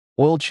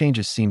Oil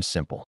changes seem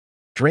simple.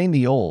 Drain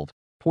the old,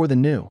 pour the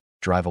new,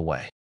 drive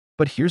away.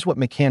 But here's what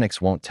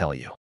mechanics won't tell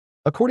you.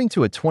 According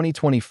to a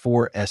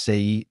 2024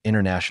 SAE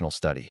International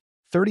study,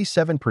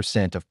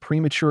 37% of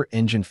premature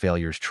engine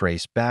failures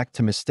trace back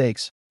to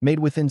mistakes made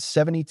within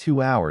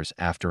 72 hours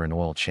after an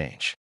oil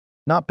change.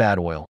 Not bad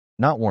oil,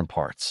 not worn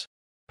parts.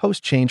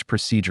 Post-change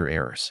procedure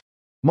errors.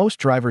 Most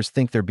drivers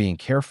think they're being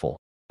careful,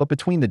 but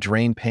between the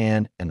drain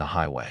pan and the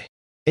highway,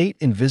 8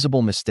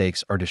 invisible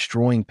mistakes are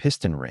destroying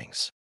piston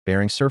rings,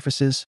 bearing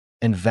surfaces,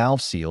 and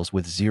valve seals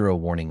with 0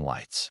 warning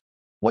lights.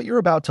 What you're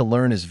about to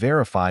learn is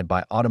verified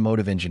by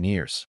automotive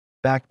engineers,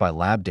 backed by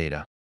lab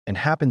data, and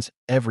happens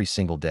every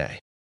single day.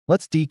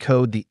 Let's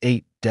decode the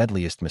 8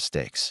 deadliest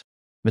mistakes.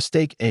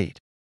 Mistake 8.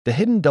 The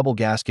hidden double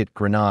gasket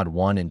grenade.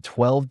 1 in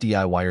 12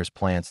 DIYers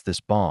plants this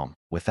bomb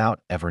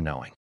without ever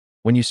knowing.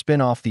 When you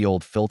spin off the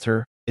old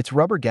filter, its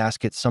rubber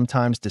gasket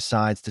sometimes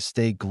decides to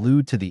stay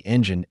glued to the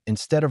engine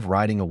instead of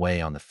riding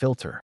away on the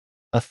filter.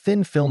 A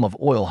thin film of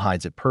oil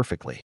hides it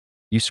perfectly.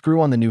 You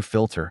screw on the new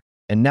filter,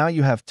 and now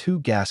you have 2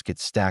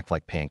 gaskets stacked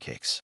like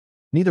pancakes.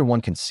 Neither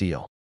one can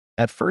seal.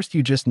 At first,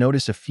 you just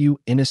notice a few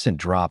innocent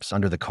drops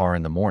under the car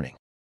in the morning.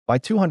 By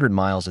 200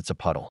 miles, it's a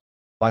puddle.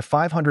 By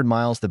 500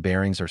 miles, the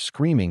bearings are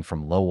screaming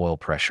from low oil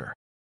pressure.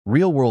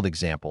 Real-world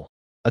example.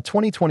 A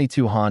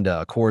 2022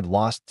 Honda Accord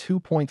lost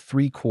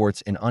 2.3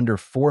 quarts in under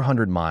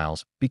 400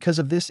 miles because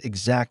of this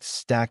exact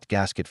stacked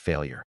gasket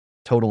failure.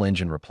 Total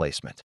engine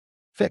replacement.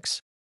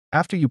 Fix.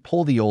 After you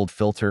pull the old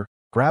filter,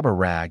 grab a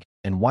rag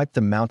and wipe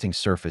the mounting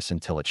surface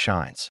until it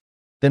shines.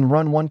 Then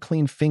run one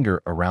clean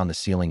finger around the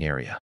sealing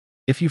area.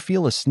 If you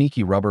feel a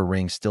sneaky rubber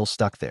ring still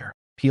stuck there,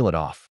 peel it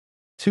off.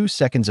 2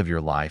 seconds of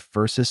your life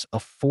versus a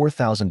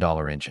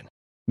 $4,000 engine.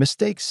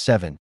 Mistake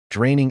 7.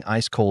 Draining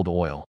ice-cold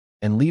oil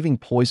and leaving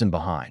poison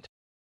behind.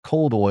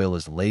 Cold oil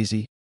is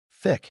lazy,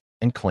 thick,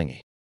 and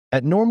clingy.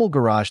 At normal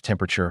garage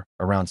temperature,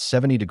 around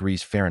 70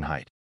 degrees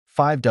Fahrenheit,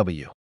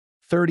 5W,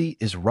 30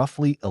 is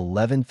roughly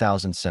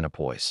 11,000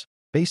 centipoise,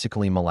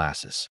 basically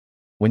molasses.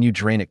 When you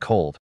drain it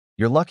cold,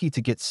 you're lucky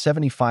to get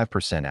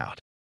 75% out.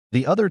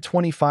 The other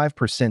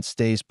 25%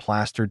 stays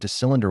plastered to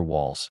cylinder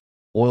walls,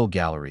 oil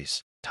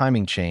galleries,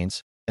 timing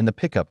chains, and the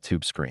pickup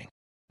tube screen.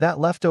 That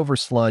leftover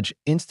sludge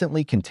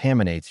instantly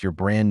contaminates your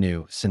brand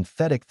new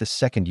synthetic the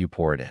second you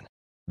pour it in.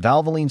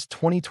 Valvoline's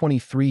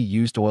 2023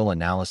 used oil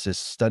analysis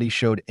study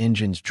showed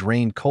engines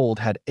drained cold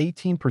had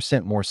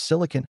 18% more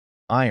silicon,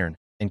 iron,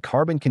 and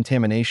carbon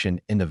contamination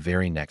in the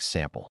very next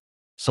sample.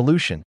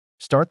 Solution: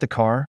 start the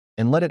car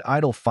and let it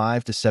idle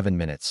 5 to 7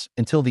 minutes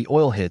until the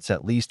oil hits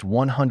at least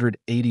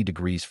 180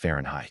 degrees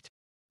Fahrenheit.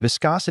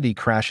 Viscosity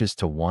crashes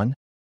to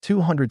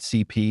 1,200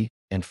 cp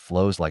and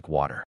flows like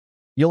water.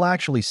 You'll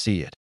actually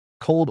see it.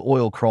 Cold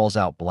oil crawls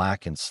out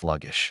black and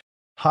sluggish.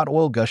 Hot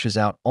oil gushes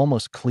out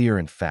almost clear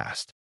and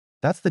fast.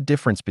 That's the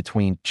difference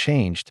between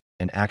changed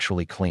and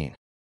actually clean.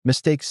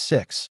 Mistake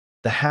 6.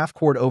 The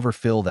half-quart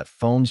overfill that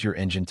foams your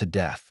engine to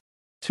death.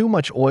 Too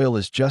much oil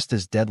is just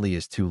as deadly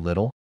as too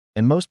little,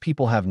 and most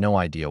people have no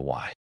idea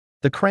why.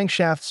 The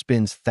crankshaft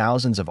spins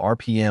thousands of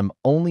RPM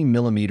only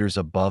millimeters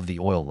above the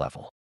oil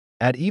level.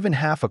 Add even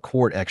half a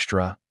quart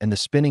extra, and the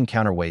spinning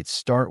counterweights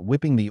start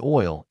whipping the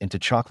oil into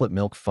chocolate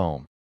milk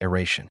foam.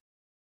 Aeration.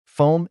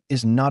 Foam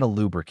is not a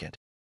lubricant.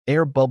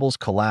 Air bubbles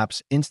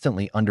collapse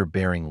instantly under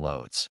bearing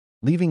loads,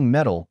 leaving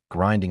metal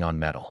grinding on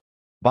metal.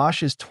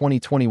 Bosch's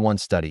 2021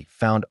 study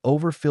found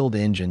overfilled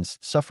engines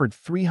suffered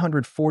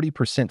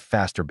 340%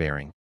 faster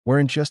bearing,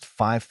 in just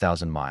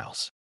 5,000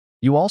 miles.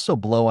 You also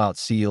blow out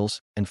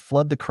seals and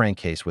flood the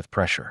crankcase with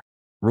pressure.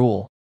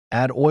 Rule: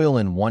 add oil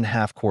in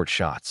 1/2 quart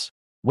shots.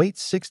 Wait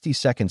 60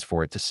 seconds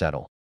for it to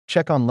settle,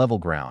 check on level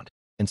ground,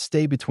 and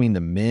stay between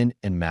the min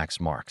and max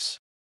marks.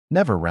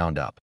 Never round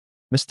up.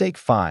 Mistake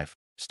 5.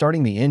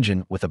 Starting the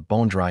engine with a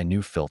bone-dry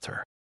new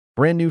filter.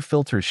 Brand new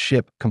filters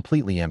ship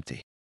completely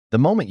empty. The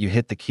moment you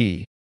hit the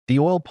key, the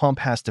oil pump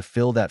has to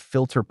fill that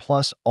filter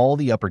plus all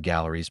the upper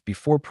galleries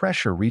before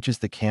pressure reaches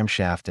the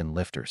camshaft and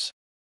lifters.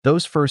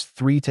 Those first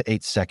 3 to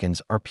 8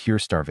 seconds are pure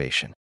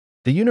starvation.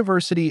 The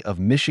University of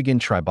Michigan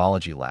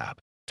Tribology Lab,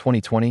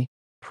 2020,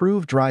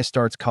 proved dry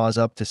starts cause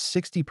up to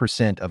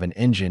 60% of an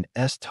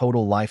engine's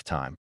total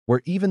lifetime,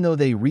 where even though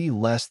they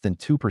less than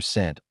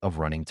 2% of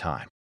running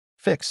time.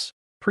 Fix: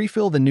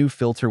 pre-fill the new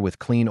filter with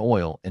clean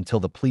oil until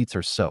the pleats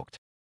are soaked,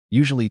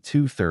 usually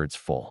 2/3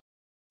 full.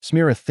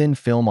 Smear a thin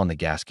film on the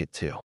gasket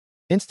too.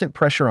 Instant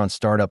pressure on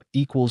startup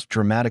equals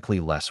dramatically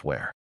less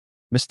wear.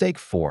 Mistake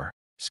 4.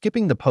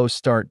 Skipping the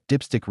post-start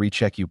dipstick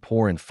recheck. You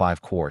pour in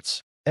 5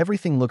 quarts.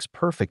 Everything looks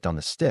perfect on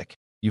the stick.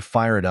 You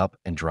fire it up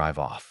and drive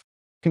off.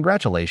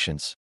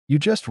 Congratulations, you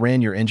just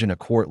ran your engine a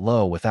quart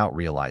low without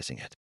realizing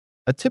it.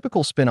 A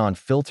typical spin-on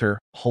filter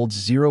holds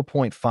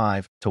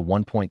 0.5 to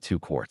 1.2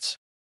 quarts.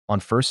 On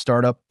first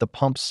startup, the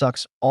pump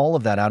sucks all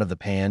of that out of the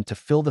pan to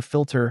fill the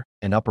filter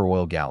and upper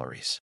oil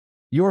galleries.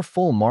 Your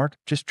full mark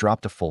just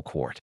dropped a full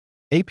quart.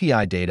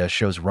 API data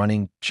shows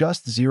running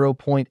just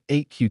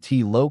 0.8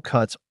 QT low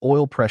cuts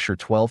oil pressure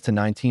 12 to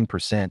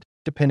 19%,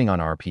 depending on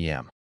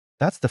RPM.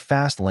 That's the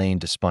fast lane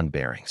to spun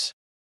bearings.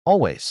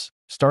 Always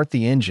start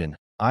the engine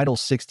idle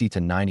 60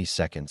 to 90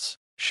 seconds,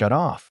 shut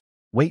off,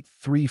 wait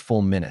 3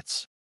 full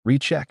minutes,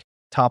 recheck,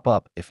 top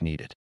up if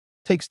needed.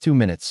 Takes 2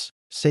 minutes,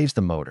 saves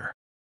the motor.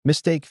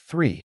 Mistake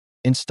 3.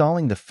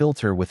 Installing the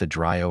filter with a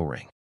dry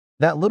O-ring.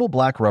 That little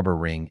black rubber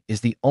ring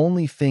is the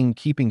only thing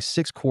keeping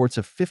 6 quarts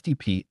of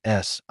 50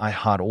 psi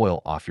hot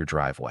oil off your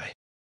driveway.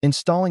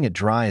 Installing it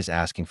dry is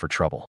asking for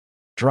trouble.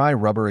 Dry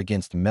rubber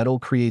against metal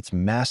creates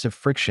massive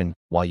friction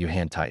while you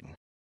hand tighten.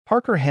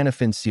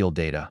 Parker-Hannifin seal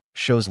data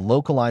shows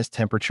localized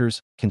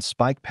temperatures can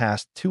spike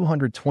past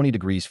 220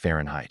 degrees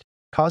Fahrenheit,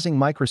 causing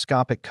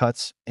microscopic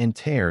cuts and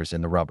tears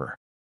in the rubber.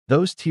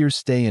 Those tears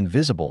stay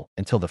invisible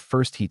until the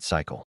first heat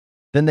cycle.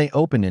 Then they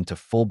open into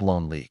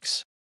full-blown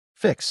leaks.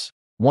 Fix: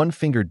 1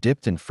 finger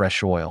dipped in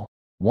fresh oil,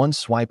 1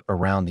 swipe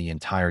around the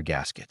entire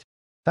gasket.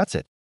 That's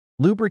it.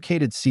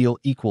 Lubricated seal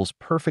equals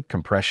perfect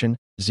compression,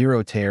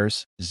 0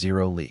 tears,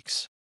 0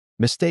 leaks.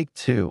 Mistake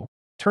 2.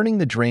 Turning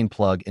the drain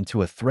plug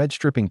into a thread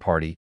stripping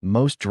party.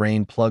 Most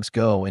drain plugs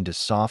go into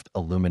soft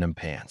aluminum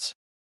pans.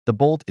 The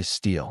bolt is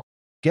steel.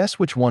 Guess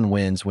which one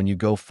wins when you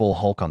go full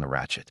Hulk on the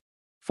ratchet?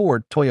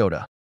 Ford,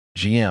 Toyota,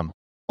 GM.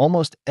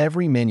 Almost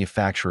every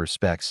manufacturer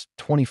specs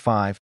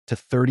 25 to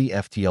 30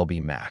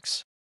 FTLB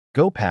max.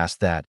 Go past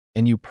that,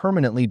 and you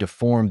permanently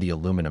deform the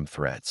aluminum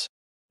threads.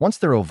 Once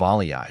they're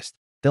ovalized,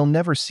 they'll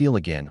never seal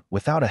again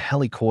without a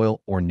helicoil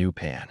or new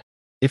pan.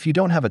 If you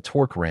don't have a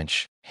torque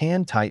wrench,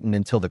 hand tighten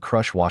until the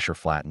crush washer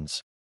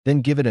flattens,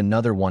 then give it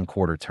another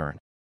 1/4 turn.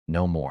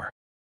 No more.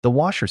 The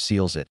washer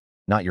seals it,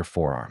 not your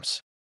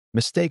forearms.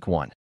 Mistake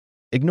 1.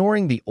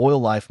 Ignoring the oil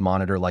life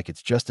monitor like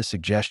it's just a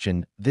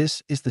suggestion.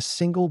 This is the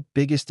single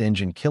biggest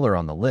engine killer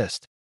on the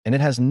list, and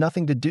it has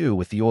nothing to do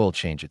with the oil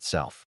change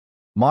itself.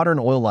 Modern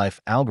oil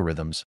life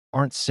algorithms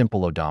aren't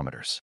simple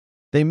odometers.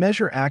 They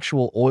measure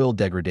actual oil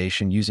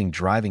degradation using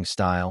driving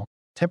style,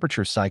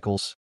 temperature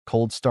cycles,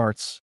 cold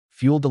starts,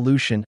 fuel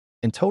dilution,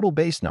 and total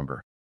base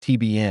number,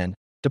 TBN,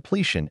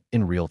 depletion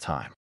in real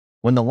time.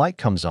 When the light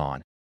comes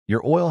on,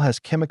 your oil has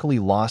chemically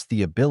lost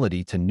the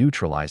ability to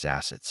neutralize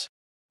acids.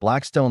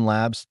 Blackstone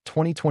Labs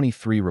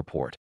 2023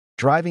 report.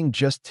 Driving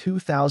just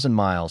 2,000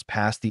 miles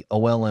past the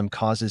OLM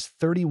causes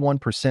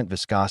 31%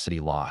 viscosity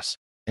loss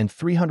and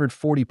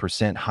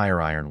 340% higher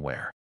iron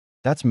wear.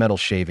 That's metal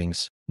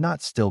shavings,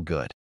 not still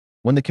good.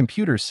 When the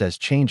computer says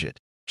change it,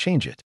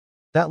 change it.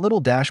 That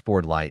little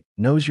dashboard light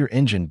knows your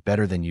engine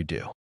better than you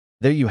do.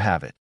 There you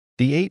have it.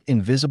 The 8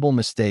 invisible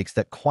mistakes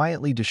that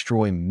quietly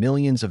destroy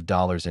millions of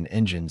dollars in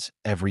engines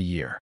every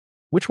year.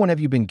 Which one have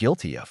you been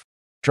guilty of?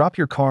 Drop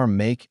your car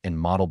make and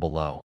model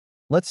below.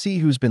 Let's see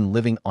who's been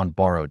living on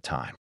borrowed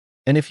time.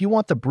 And if you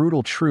want the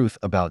brutal truth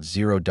about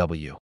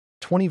 0W,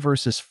 20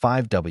 versus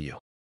 5W,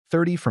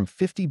 30 from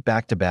 50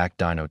 back-to-back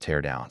dyno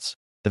teardowns,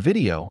 the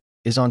video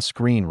is on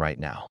screen right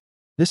now.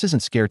 This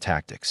isn't scare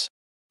tactics.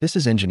 This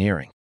is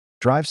engineering.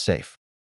 Drive safe.